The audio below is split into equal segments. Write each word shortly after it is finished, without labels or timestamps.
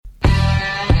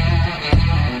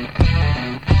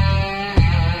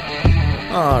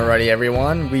Alrighty,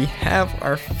 everyone, we have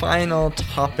our final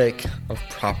topic of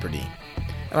property.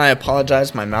 And I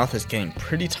apologize, my mouth is getting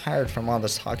pretty tired from all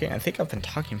this talking. I think I've been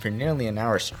talking for nearly an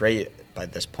hour straight by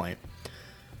this point,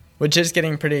 which is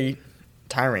getting pretty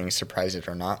tiring, surprising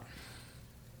or not.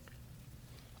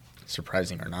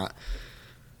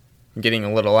 I'm getting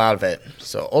a little out of it.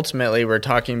 So ultimately, we're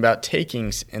talking about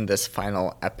takings in this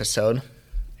final episode,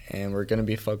 and we're going to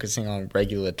be focusing on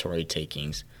regulatory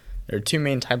takings. There are two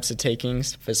main types of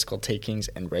takings, physical takings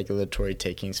and regulatory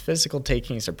takings. Physical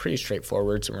takings are pretty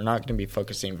straightforward, so we're not going to be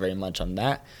focusing very much on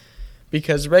that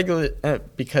because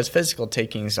physical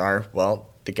takings are,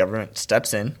 the government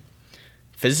steps in,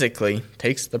 physically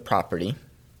takes the property,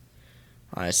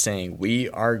 saying, we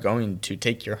are going to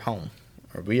take your home,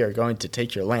 or we are going to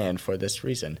take your land for this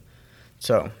reason.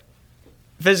 So,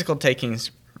 physical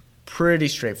takings, pretty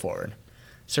straightforward.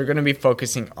 So we're going to be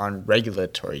focusing on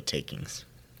regulatory takings.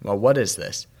 Well, what is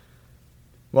this?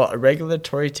 Well, a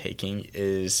regulatory taking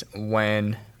is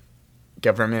when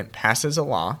government passes a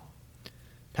law,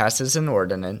 passes an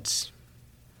ordinance,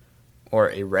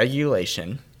 or a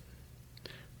regulation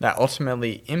that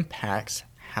ultimately impacts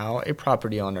how a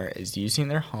property owner is using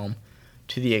their home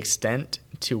to the extent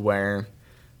to where,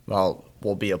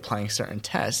 we'll be applying certain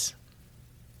tests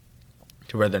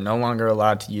to where they're no longer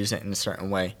allowed to use it in a certain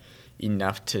way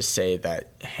enough to say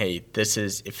that, hey, this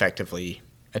is effectively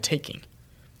a taking.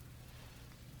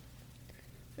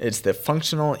 It's the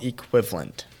functional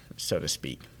equivalent, so to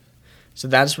speak. So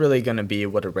that's really going to be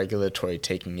what a regulatory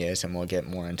taking is, and we'll get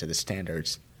more into the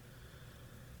standards.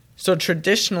 So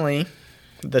traditionally,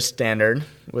 the standard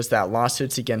was that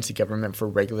lawsuits against the government for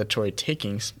regulatory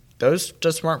takings, those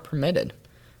just weren't permitted.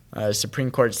 The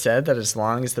Supreme Court said that as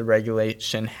long as the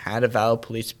regulation had a valid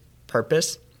police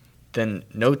purpose, then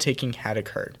no taking had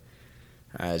occurred.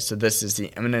 So this is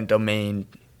the eminent domain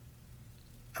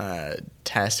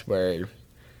test where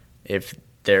if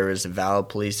there is a valid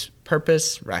police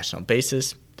purpose, rational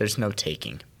basis, there's no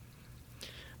taking.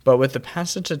 But with the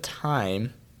passage of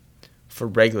time, for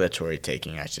regulatory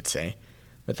taking, I should say,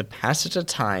 with the passage of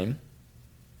time,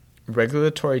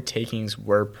 regulatory takings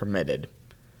were permitted.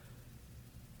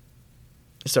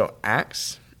 So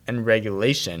acts and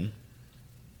regulation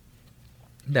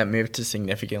that moved to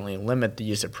significantly limit the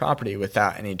use of property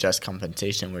without any just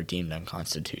compensation were deemed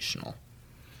unconstitutional.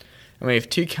 And we have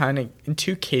two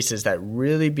cases that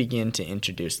really begin to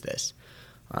introduce this.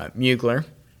 Mugler,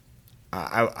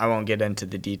 I won't get into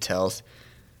the details.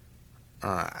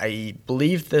 I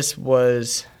believe this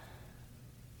was,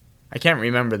 I can't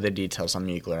remember the details on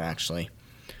Mugler actually.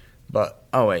 But,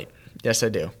 yes I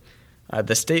do.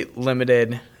 The state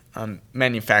limited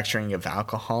manufacturing of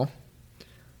alcohol,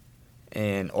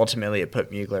 and ultimately it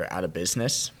put Mugler out of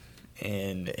business,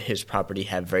 and his property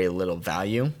had very little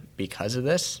value because of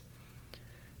this.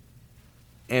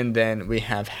 And then we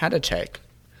have Hadacek,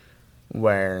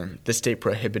 where the state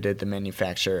prohibited the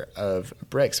manufacture of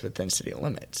bricks within city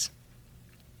limits.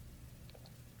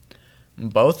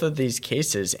 Both of these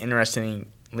cases,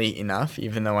 interestingly enough,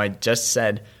 even though I just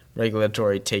said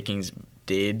regulatory takings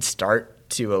did start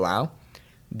to allow,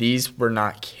 these were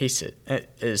not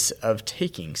cases of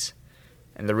takings.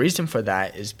 And the reason for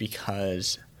that is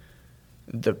because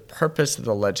the purpose of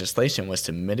the legislation was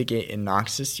to mitigate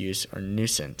innoxious use or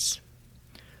nuisance.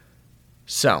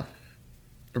 So,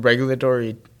 what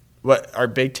our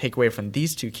big takeaway from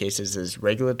these two cases is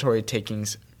regulatory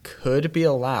takings could be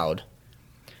allowed,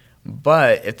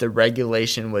 but if the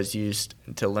regulation was used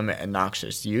to limit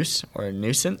innoxious use or a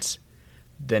nuisance,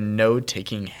 then no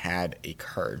taking had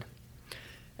occurred.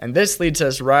 And this leads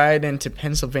us right into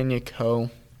Pennsylvania Coal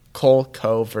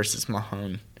Co. versus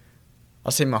Mahone.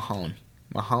 I'll say Mahone.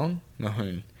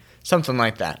 Mahone? Something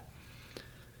like that.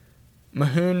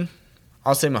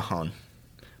 I'll say Mahone.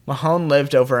 Mahone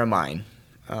lived over a mine.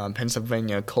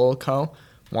 Pennsylvania Coal Co.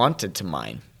 wanted to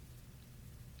mine.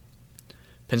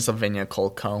 Pennsylvania Coal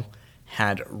Co.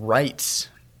 had rights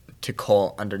to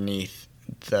coal underneath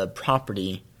the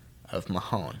property of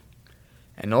Mahone.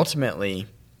 And ultimately,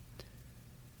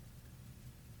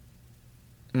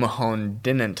 Mahone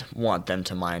didn't want them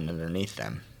to mine underneath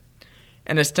them.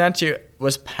 And a statute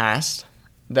was passed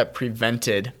that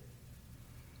prevented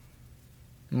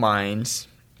mines,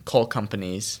 coal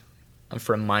companies,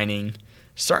 from mining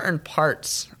certain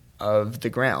parts of the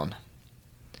ground.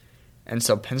 And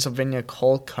so Pennsylvania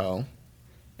Coal Co.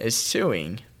 is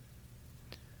suing,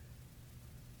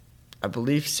 it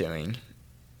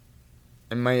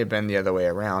might have been the other way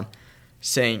around,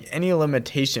 saying any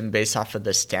limitation based off of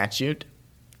the statute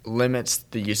limits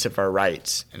the use of our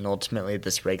rights, and ultimately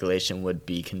this regulation would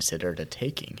be considered a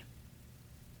taking.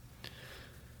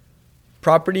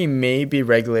 Property may be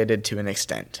regulated to an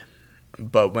extent,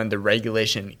 but when the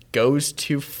regulation goes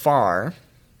too far,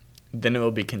 then it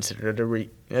will be considered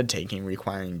a taking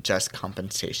requiring just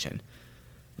compensation.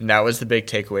 And that was the big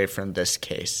takeaway from this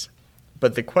case.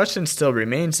 But the question still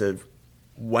remains of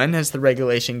when has the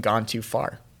regulation gone too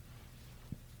far?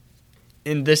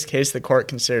 In this case, the court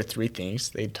considered three things.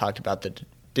 They talked about the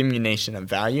diminution of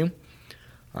value.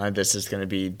 This is going to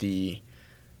be the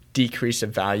decrease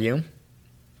of value.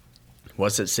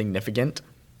 Was it significant?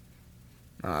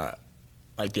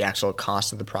 Like the actual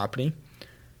cost of the property.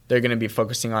 They're going to be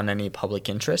focusing on any public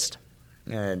interest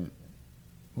and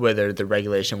whether the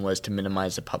regulation was to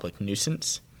minimize a public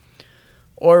nuisance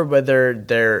or whether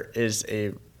there is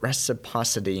a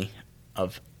reciprocity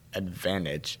of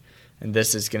advantage. And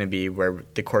this is going to be where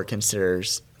the court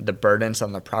considers the burdens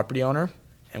on the property owner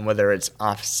and whether it's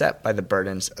offset by the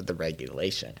burdens of the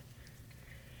regulation.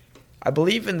 I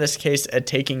believe in this case a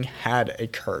taking had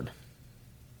occurred.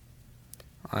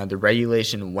 The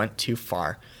regulation went too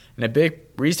far. And a big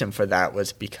reason for that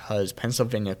was because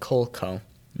Pennsylvania Coal Co.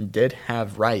 did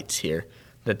have rights here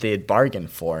that they had bargained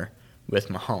for with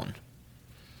Mahone.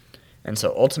 And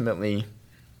so ultimately,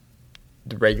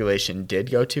 the regulation did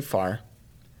go too far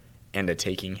and a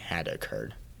taking had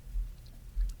occurred.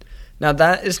 Now,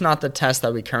 that is not the test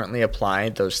that we currently apply,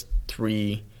 those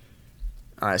three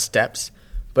steps,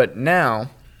 but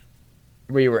now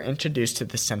we were introduced to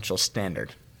the central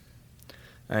standard.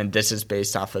 And this is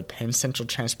based off of Penn Central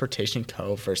Transportation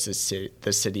Co. versus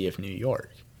the City of New York.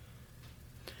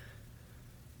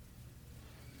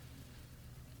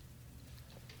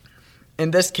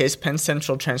 In this case, Penn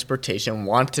Central Transportation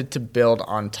wanted to build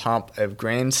on top of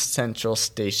Grand Central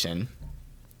Station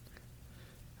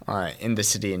in the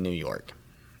City of New York.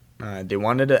 They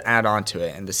wanted to add on to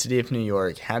it, and the City of New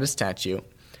York had a statute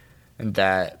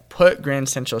that put Grand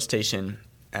Central Station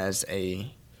as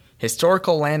a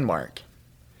historical landmark,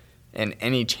 and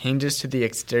any changes to the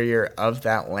exterior of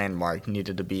that landmark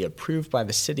needed to be approved by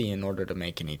the city in order to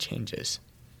make any changes.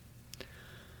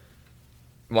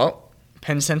 Well,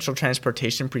 Penn Central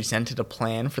Transportation presented a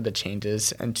plan for the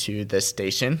changes into this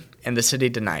station, and the city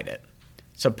denied it.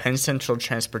 So Penn Central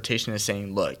Transportation is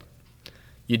saying, look,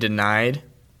 you denied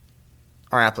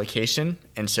our application,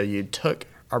 and so you took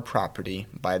our property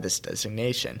by this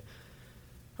designation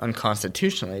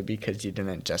unconstitutionally because you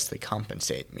didn't justly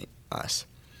compensate us.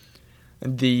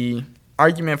 The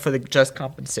argument for the just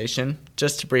compensation,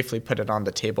 just to briefly put it on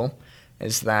the table,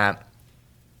 is that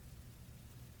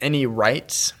any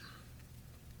rights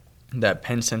that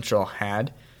Penn Central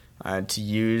had to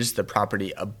use the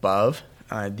property above,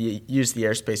 use the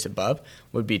airspace above,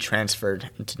 would be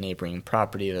transferred into neighboring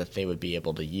property that they would be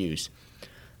able to use.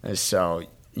 So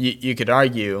you could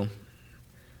argue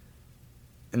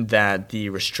that the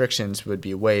restrictions would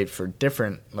be waived for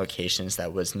different locations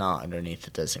that was not underneath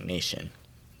the designation.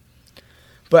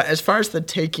 But as far as the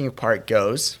taking part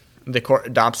goes, the court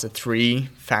adopts a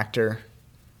three-factor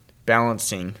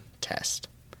balancing test.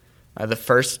 The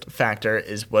first factor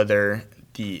is whether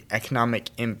the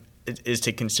is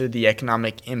to consider the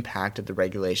economic impact of the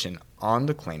regulation on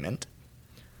the claimant.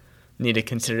 Need to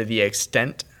consider the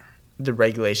extent the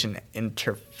regulation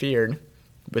interfered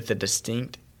with the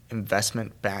distinct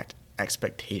investment-backed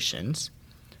expectations.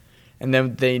 And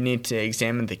then they need to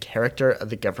examine the character of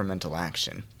the governmental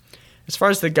action. As far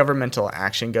as the governmental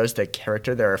action goes, the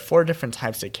character, there are 4 different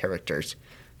types of characters.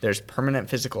 There's permanent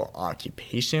physical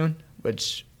occupation,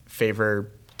 which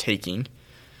favor taking.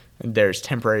 There's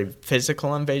temporary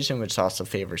physical invasion, which also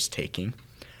favors taking.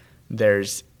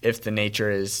 There's if the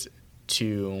nature is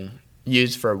to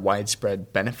use for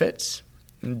widespread benefits,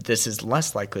 this is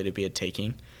less likely to be a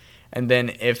taking. And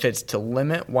then if it's to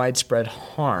limit widespread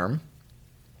harm,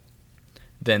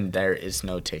 then there is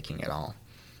no taking at all.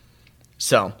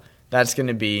 So that's going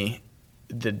to be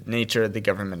the nature of the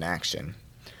government action.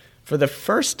 For the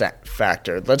first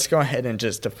factor, let's go ahead and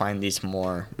just define these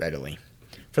more readily.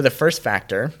 For the first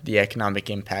factor, the economic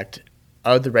impact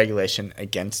of the regulation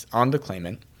on the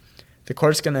claimant, the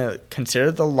court's going to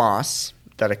consider the loss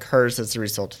that occurs as a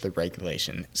result of the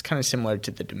regulation. It's kind of similar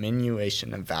to the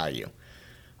diminution of value.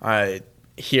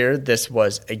 Here, this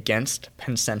was against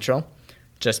Penn Central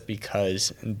just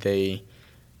because they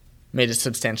made a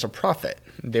substantial profit.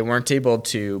 They weren't able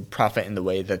to profit in the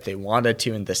way that they wanted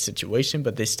to in this situation,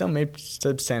 but they still made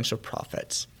substantial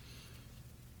profits.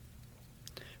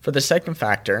 For the second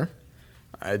factor,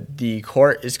 the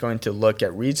court is going to look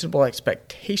at reasonable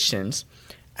expectations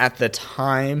at the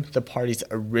time the parties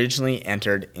originally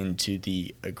entered into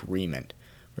the agreement.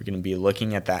 We're going to be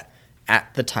looking at that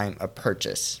at the time of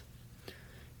purchase.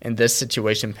 In this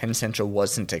situation, Penn Central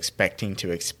wasn't expecting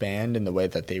to expand in the way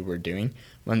that they were doing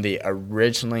when they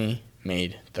originally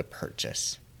made the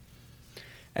purchase.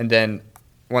 And then,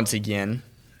 once again,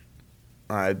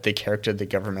 the character of the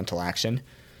governmental action.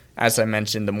 As I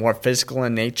mentioned, the more physical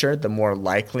in nature, the more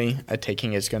likely a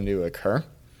taking is going to occur.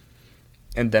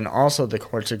 And then also the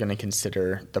courts are going to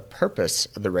consider the purpose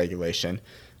of the regulation,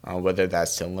 whether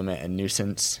that's to limit a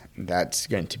nuisance, that's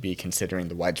going to be considering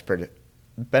the widespread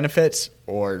benefits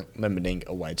or limiting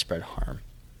a widespread harm.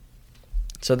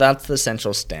 So that's the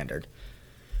central standard.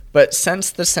 But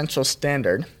since the central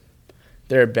standard,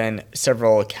 there have been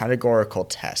several categorical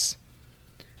tests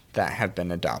that have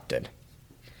been adopted.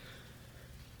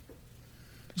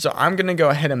 So I'm going to go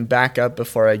ahead and back up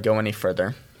before I go any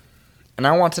further. And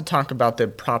I want to talk about the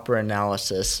proper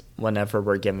analysis whenever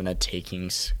we're given a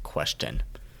takings question.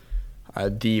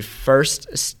 The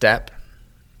first step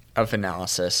of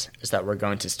analysis is that we're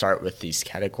going to start with these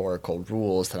categorical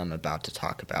rules that I'm about to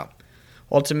talk about.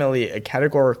 Ultimately, a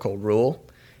categorical rule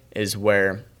is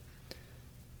where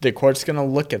the court's going to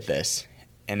look at this,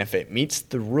 and if it meets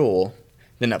the rule,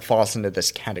 then it falls into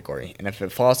this category. And if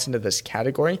it falls into this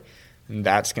category, then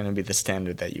that's going to be the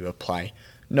standard that you apply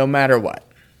no matter what.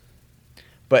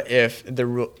 But if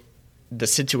the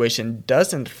situation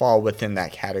doesn't fall within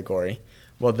that category,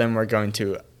 well, then we're going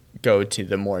to go to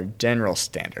the more general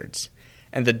standards.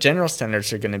 And the general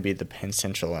standards are going to be the Penn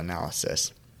Central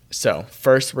analysis. So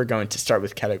first, we're going to start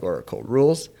with categorical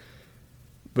rules,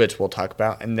 which we'll talk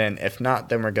about. And then if not,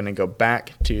 then we're going to go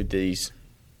back to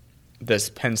this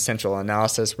Penn Central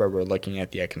analysis where we're looking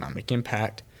at the economic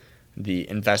impact, the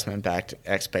investment-backed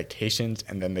expectations,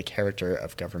 and then the character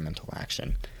of governmental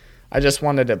action. I just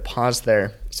wanted to pause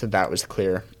there so that was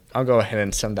clear. I'll go ahead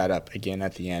and sum that up again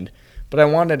at the end, but I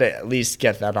wanted to at least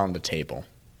get that on the table.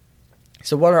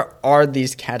 So what are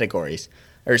these categories?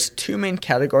 There's two main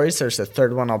categories. There's a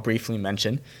third one I'll briefly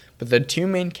mention, but the two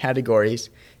main categories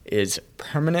is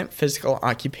permanent physical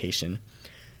occupation,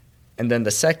 and then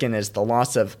the second is the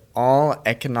loss of all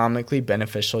economically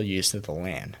beneficial use of the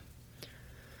land.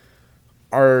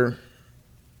 Our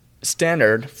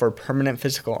standard for permanent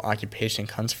physical occupation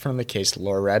comes from the case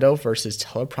Loretto versus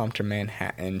Teleprompter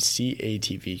Manhattan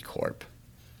CATV Corp.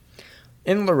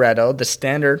 In Loretto, the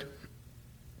standard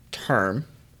term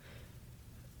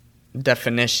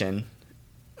definition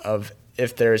of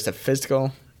if there is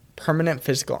a permanent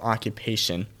physical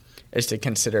occupation is to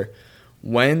consider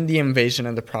when the invasion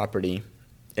of the property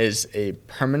is a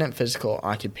permanent physical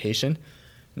occupation,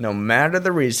 no matter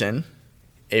the reason,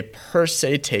 a per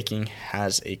se taking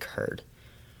has occurred.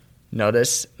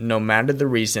 Notice, no matter the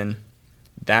reason,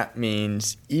 that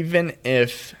means even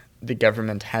if the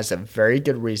government has a very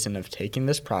good reason of taking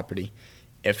this property,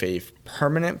 if a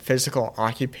permanent physical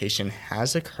occupation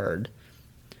has occurred,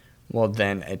 well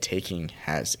then a taking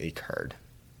has occurred.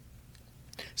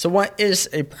 So what is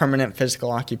a permanent physical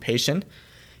occupation?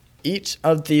 Each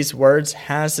of these words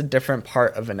has a different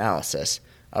part of analysis.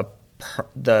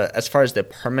 As far as the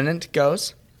permanent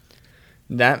goes,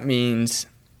 that means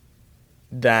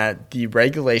that the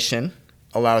regulation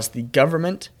allows the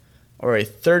government or a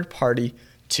third party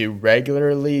to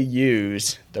regularly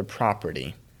use the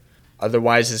property.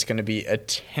 Otherwise, it's going to be a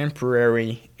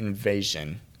temporary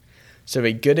invasion. So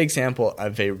a good example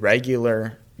of a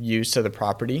regular use of the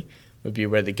property would be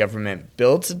where the government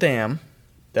builds a dam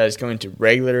that is going to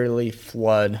regularly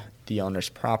flood the owner's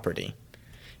property.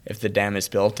 If the dam is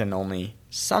built and only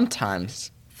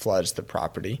sometimes floods the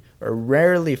property or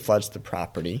rarely floods the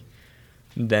property,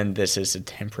 then this is a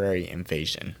temporary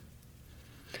invasion.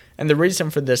 And the reason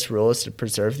for this rule is to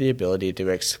preserve the ability to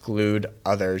exclude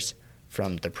others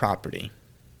from the property.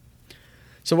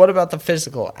 So what about the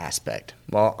physical aspect?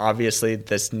 Well, obviously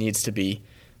this needs to be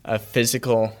a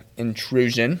physical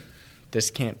intrusion.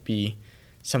 This can't be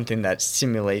something that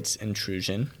simulates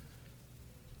intrusion.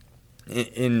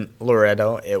 In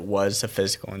Loretto, it was a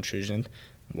physical intrusion.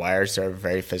 Wires are a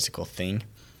very physical thing.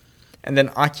 And then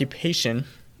occupation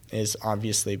is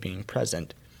obviously being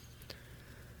present.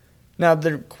 Now,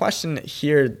 the question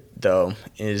here, though,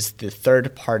 is the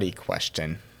third-party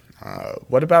question.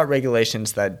 What about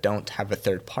regulations that don't have a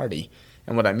third party?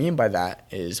 And what I mean by that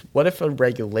is, what if a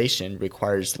regulation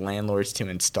requires landlords to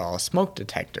install smoke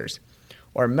detectors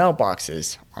or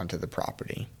mailboxes onto the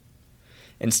property,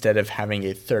 instead of having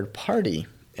a third party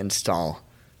install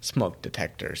smoke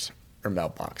detectors or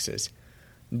mailboxes?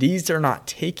 These are not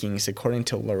takings according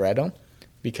to Loretto,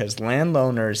 because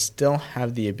landowners still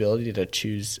have the ability to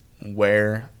choose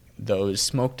where those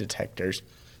smoke detectors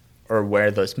or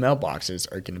where those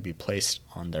mailboxes are going to be placed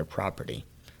on their property.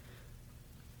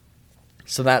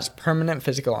 So that's permanent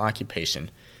physical occupation.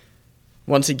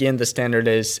 Once again, the standard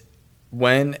is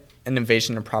when an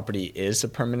invasion of property is a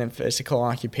permanent physical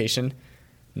occupation,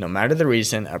 no matter the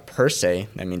reason, a per se,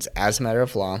 that means as a matter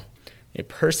of law, a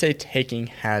per se taking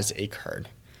has occurred.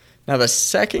 Now, the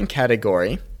second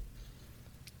category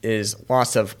is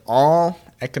loss of all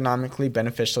economically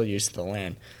beneficial use of the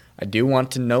land. I do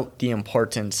want to note the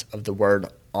importance of the word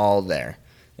all there.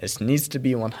 This needs to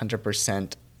be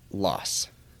 100% loss.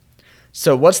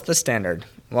 So what's the standard?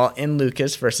 Well, in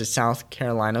Lucas versus South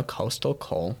Carolina Coastal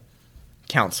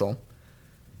Council,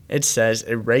 it says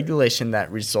a regulation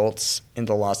that results in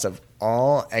the loss of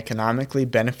all economically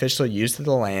beneficial use of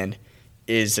the land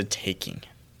is a taking.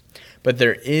 But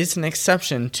there is an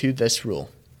exception to this rule.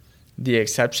 The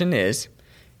exception is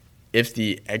if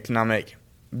the economic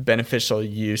beneficial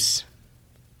use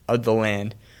of the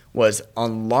land was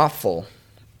unlawful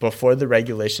before the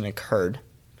regulation occurred.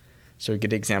 So a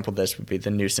good example of this would be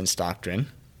the nuisance doctrine.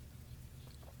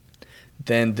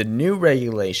 Then the new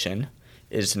regulation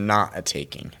is not a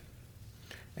taking.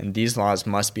 And these laws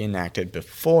must be enacted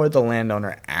before the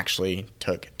landowner actually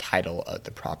took title of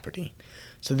the property.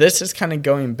 So this is kind of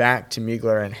going back to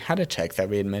Miegler and Hadacek that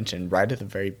we had mentioned right at the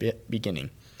very beginning.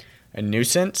 A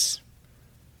nuisance,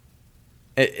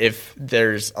 if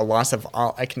there's a loss of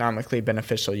all economically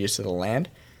beneficial use of the land,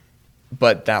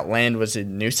 but that land was a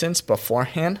nuisance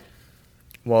beforehand,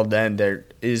 well, then there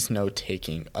is no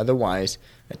taking. Otherwise,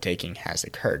 a taking has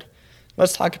occurred.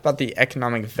 Let's talk about the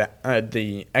economic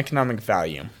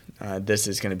value. This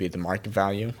is going to be the market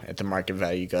value. If the market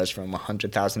value goes from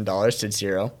 $100,000 to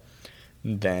zero,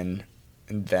 then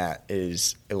that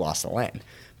is a loss of land.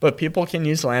 But people can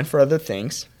use land for other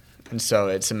things, and so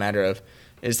it's a matter of,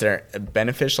 is there a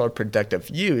beneficial or productive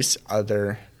use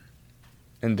other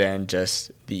than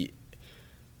just the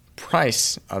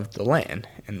price of the land?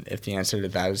 And if the answer to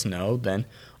that is no, then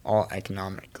all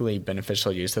economically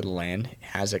beneficial use of the land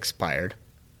has expired.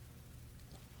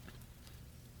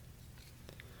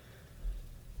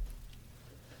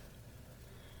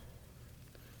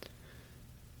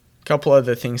 A couple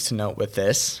other things to note with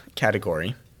this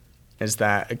category is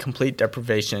that a complete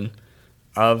deprivation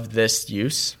of this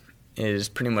use is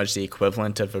pretty much the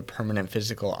equivalent of a permanent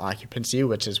physical occupancy,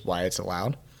 which is why it's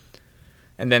allowed.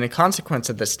 And then a consequence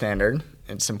of the standard,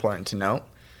 it's important to note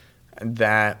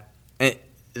that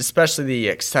especially the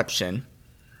exception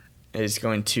is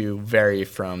going to vary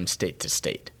from state to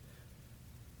state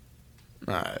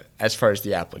as far as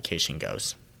the application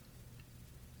goes.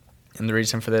 And the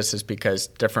reason for this is because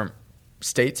different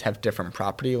states have different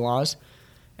property laws,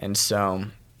 and so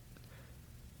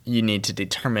you need to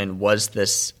determine, was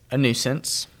this a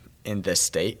nuisance in this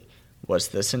state? Was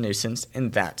this a nuisance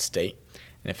in that state?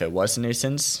 And if it was a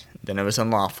nuisance, then it was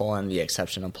unlawful and the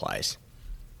exception applies.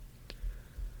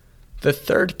 The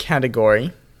third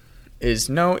category is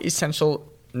no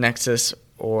essential nexus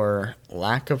or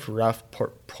lack of rough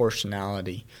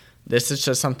proportionality. This is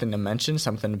just something to mention,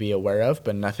 something to be aware of,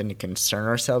 but nothing to concern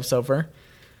ourselves over.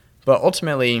 But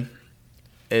ultimately,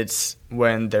 it's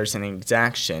when there's an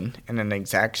exaction, and an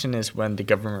exaction is when the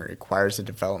government requires a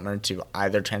developer to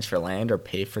either transfer land or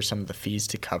pay for some of the fees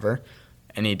to cover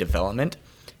any development.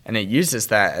 And it uses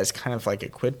that as kind of like a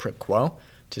quid pro quo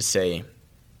to say,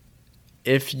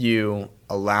 if you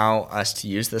allow us to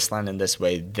use this land in this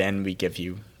way, then we give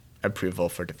you approval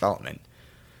for development.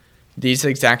 These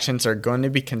exactions are going to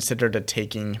be considered a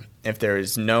taking if there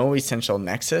is no essential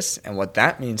nexus, and what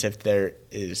that means if there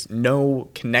is no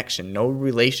connection, no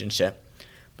relationship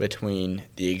between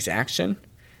the exaction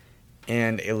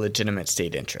and a legitimate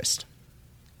state interest.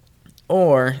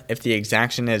 Or if the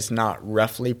exaction is not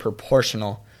roughly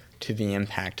proportional to the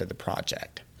impact of the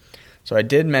project. So I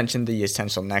did mention the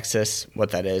essential nexus.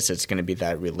 What that is, it's going to be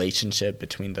that relationship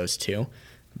between those two.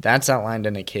 That's outlined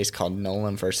in a case called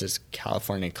Nolan versus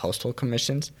California Coastal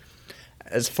Commissions.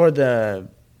 As for the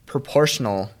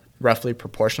roughly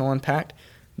proportional impact,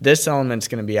 this element is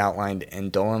going to be outlined in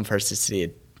Dolan versus City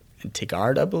of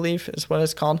Tigard, I believe is what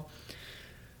it's called.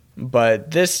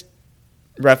 But this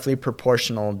roughly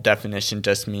proportional definition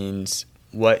just means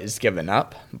what is given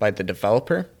up by the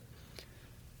developer.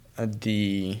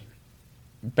 The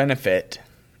benefit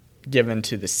given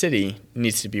to the city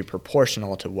needs to be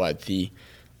proportional to what the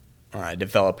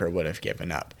developer would have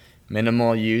given up.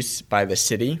 Minimal use by the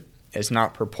city is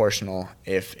not proportional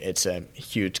if it's a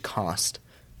huge cost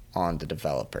on the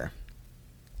developer.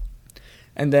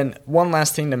 And then one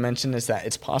last thing to mention is that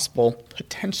it's possible,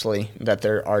 potentially, that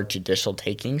there are judicial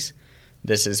takings.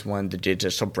 This is when the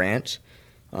judicial branch,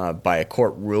 by a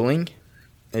court ruling,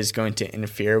 is going to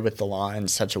interfere with the law in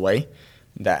such a way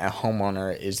that a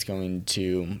homeowner is going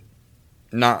to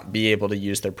not be able to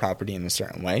use their property in a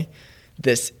certain way.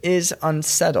 this is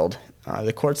unsettled.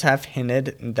 The courts have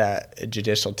hinted that a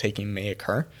judicial taking may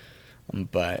occur,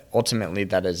 but ultimately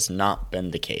that has not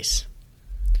been the case.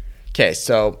 Okay,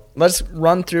 so let's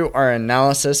run through our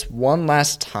analysis one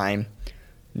last time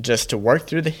just to work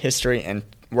through the history and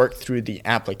work through the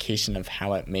application of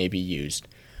how it may be used.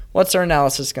 What's our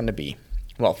analysis going to be?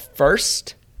 Well,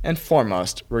 first and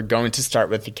foremost, we're going to start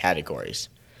with the categories.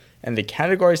 And the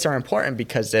categories are important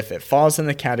because if it falls in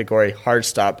the category, hard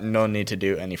stop, no need to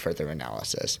do any further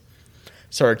analysis.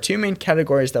 So our two main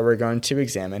categories that we're going to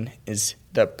examine is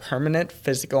the permanent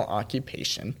physical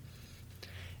occupation.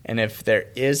 And if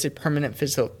there is a permanent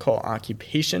physical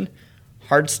occupation,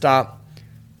 hard stop,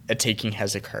 a taking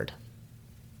has occurred.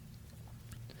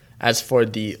 As for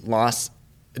the loss,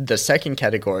 the second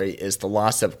category is the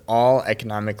loss of all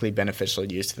economically beneficial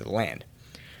use of the land.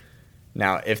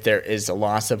 Now, if there is a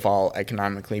loss of all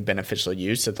economically beneficial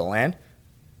use of the land,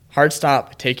 hard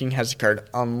stop, taking has occurred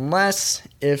unless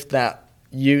if that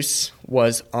use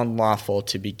was unlawful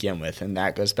to begin with, and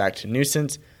that goes back to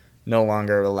nuisance, no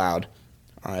longer allowed.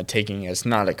 Taking has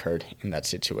not occurred in that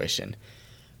situation.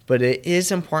 But it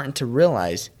is important to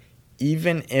realize,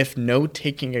 even if no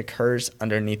taking occurs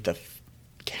underneath the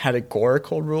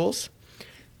categorical rules,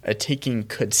 a taking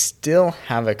could still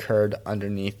have occurred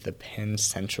underneath the Penn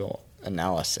Central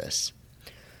analysis.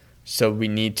 So we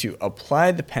need to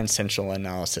apply the Penn Central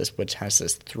analysis, which has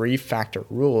this 3-factor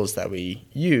rules that we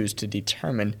use to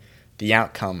determine the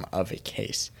outcome of a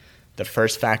case. The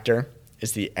first factor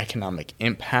is the economic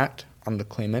impact on the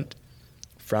claimant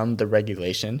from the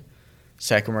regulation.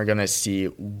 Second, we're going to see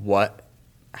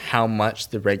how much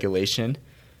the regulation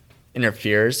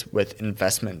interferes with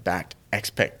investment-backed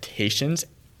expectations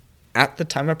at the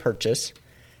time of purchase.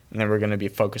 And then we're going to be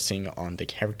focusing on the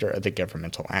character of the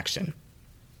governmental action.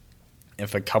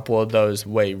 If a couple of those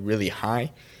weigh really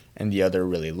high and the other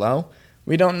really low,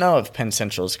 we don't know if Penn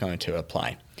Central is going to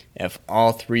apply. If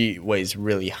all three weighs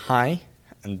really high,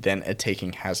 and then a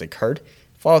taking has occurred.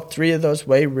 If all three of those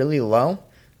weigh really low,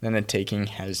 then a taking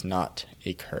has not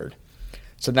occurred.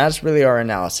 So that's really our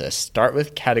analysis. Start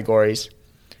with categories.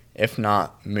 If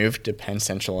not, move to Penn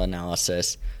Central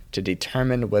analysis to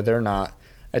determine whether or not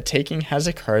a taking has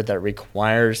occurred that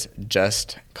requires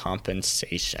just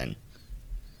compensation.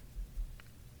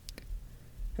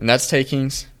 And that's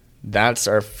takings. That's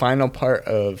our final part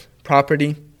of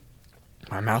property.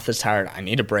 My mouth is tired. I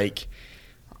need a break.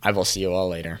 I will see you all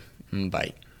later.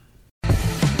 Bye.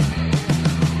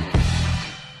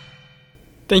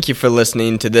 Thank you for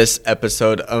listening to this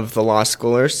episode of The Law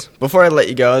Schoolers. Before I let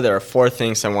you go, there are 4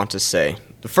 things I want to say.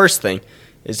 The first thing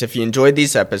is if you enjoyed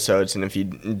these episodes and if you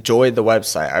enjoyed the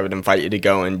website, I would invite you to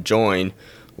go and join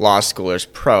Law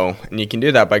Schoolers Pro. And you can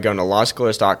do that by going to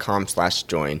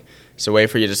lawschoolers.com/join. It's a way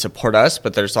for you to support us,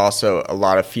 but there's also a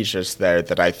lot of features there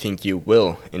that I think you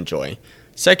will enjoy.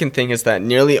 Second thing is that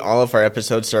nearly all of our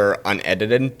episodes are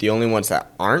unedited. The only ones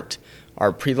that aren't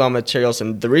are pre-law materials,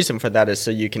 and the reason for that is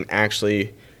so you can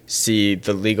actually see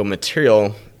the legal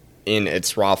material in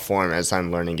its raw form as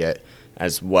I'm learning it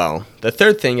as well. The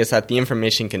third thing is that the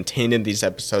information contained in these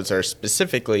episodes are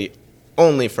specifically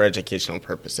only for educational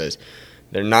purposes.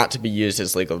 They're not to be used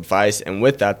as legal advice, and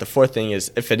with that, the fourth thing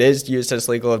is if it is used as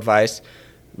legal advice,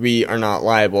 we are not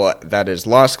liable. That is,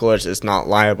 Law Schoolers is not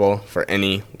liable for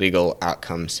any legal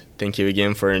outcomes. Thank you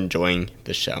again for enjoying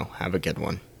the show. Have a good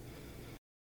one.